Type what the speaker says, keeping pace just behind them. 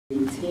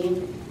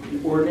18,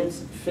 the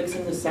ordinance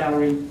fixing the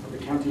salary of the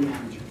county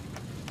manager.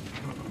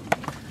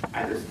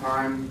 At this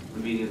time, the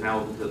meeting is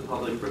now open to the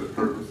public for the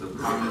purpose of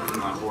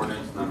commenting on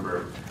ordinance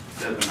number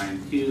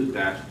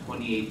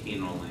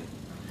 792-2018 only.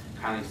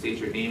 Kindly state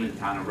your name and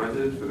town of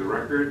residence for the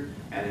record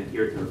and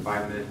adhere to the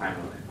 5-minute time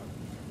limit.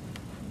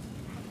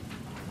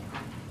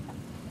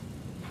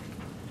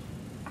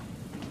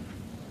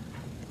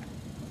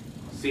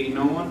 Seeing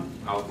no one,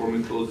 I'll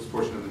formally close this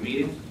portion of the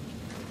meeting.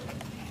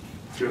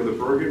 Chair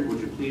Bergen, would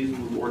you please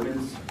move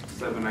ordinance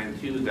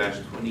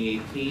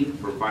 792-2018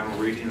 for final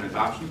reading and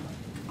adoption?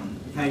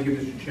 Thank you,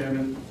 Mr.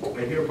 Chairman.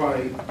 I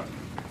hereby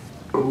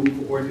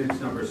move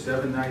ordinance number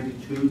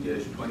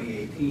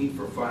 792-2018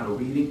 for final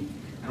reading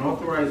and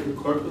authorize the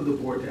clerk of the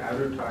board to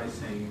advertise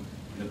same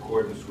in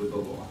accordance with the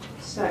law.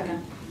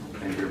 Second.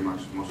 Thank you very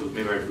much. Motion was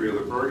made by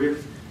Freeholder Bergen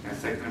and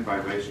seconded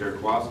by Vice Chair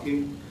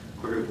Kowalski.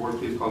 Clerk of the board,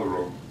 please call the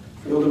roll.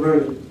 Freeholder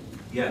Bergen.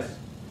 Yes.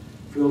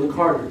 Freeholder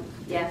Carter.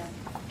 Yes.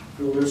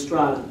 Freeholder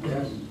Estrada.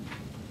 Yes.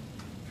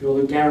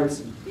 Freeholder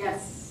Garrettson.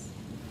 Yes.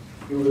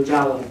 Freeholder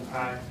Jallo.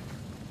 Aye.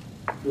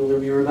 Freeholder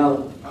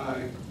Mirabella.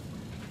 Aye.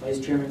 Vice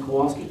Chairman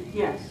Kowalski.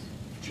 Yes.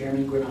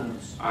 Chairman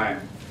Granados. Aye.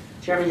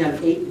 Chairman, you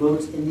have 8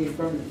 votes in the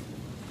affirmative.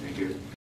 Thank you.